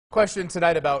Question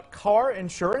tonight about car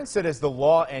insurance. It is the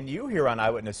law and you here on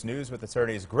Eyewitness News with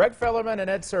attorneys Greg Fellerman and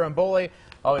Ed Ciarimboli.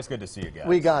 Always good to see you guys.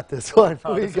 We got this one.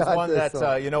 This is one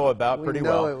that you know about pretty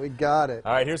well. We know it. We got it.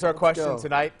 All right, here's our question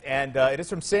tonight, and it is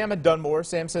from Sam in Dunmore.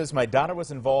 Sam says, my daughter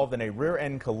was involved in a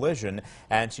rear-end collision,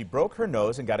 and she broke her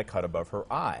nose and got a cut above her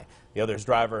eye. The other's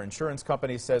driver insurance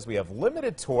company says we have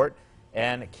limited tort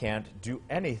and can't do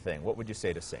anything. What would you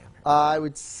say to Sam? I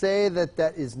would say that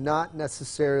that is not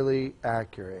necessarily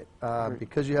accurate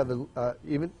because you have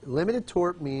even limited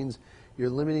tort means you're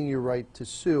limiting your right to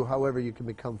sue. However, you can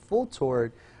become full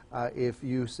tort if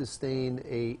you sustain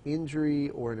a injury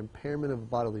or an impairment of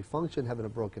bodily function. Having a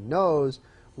broken nose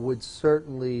would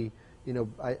certainly,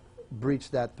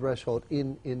 breach that threshold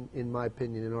in my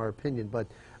opinion, in our opinion. But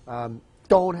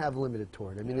don't have limited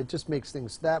tort. I mean, it just makes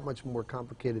things that much more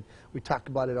complicated. We talk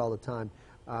about it all the time.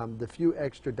 The few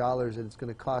extra dollars that it's going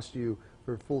to cost you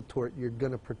for full tort, you're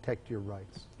going to protect your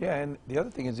rights. Yeah, and the other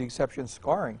thing is the exception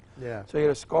scarring. Yeah. So you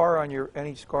get a scar on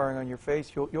any scarring on your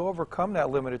face, you'll overcome that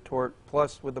limited tort,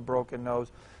 plus with the broken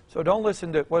nose. So don't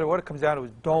listen to, what it comes down to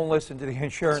is don't listen to the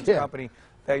insurance company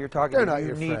that you're talking to. They're not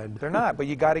your friend. They're not, but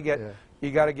you got to get,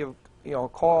 you got to give a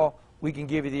call. We can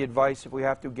give you the advice if we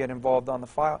have to get involved on the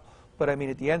file. But I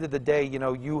mean, at the end of the day,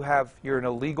 you're in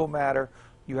a legal matter.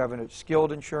 You have a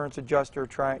skilled insurance adjuster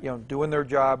doing their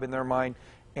job in their mind,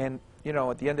 and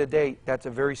at the end of the day, that's a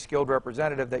very skilled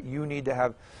representative that you need to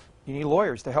have. You need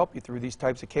lawyers to help you through these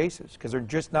types of cases because they're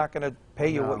just not going to pay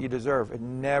you what you deserve. It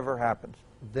never happens.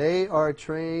 They are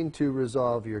trained to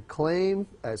resolve your claim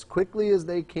as quickly as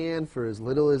they can for as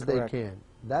little as they can.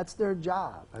 That's their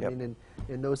job. I mean,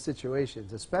 in those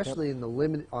situations, especially in the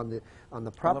limit on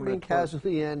the property and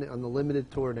casualty end, on the limited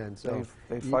tort end. So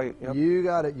they fight. You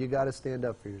got to stand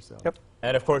up for yourself.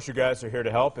 And of course, you guys are here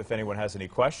to help if anyone has any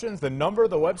questions. The number,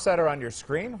 the website are on your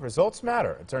screen. Results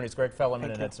matter. Attorneys Greg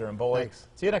Fellerman and Ed Ciarimboli.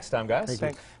 See you next time, guys.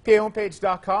 Thanks.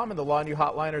 PAHomepage.com and the Law and You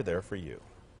hotline are there for you.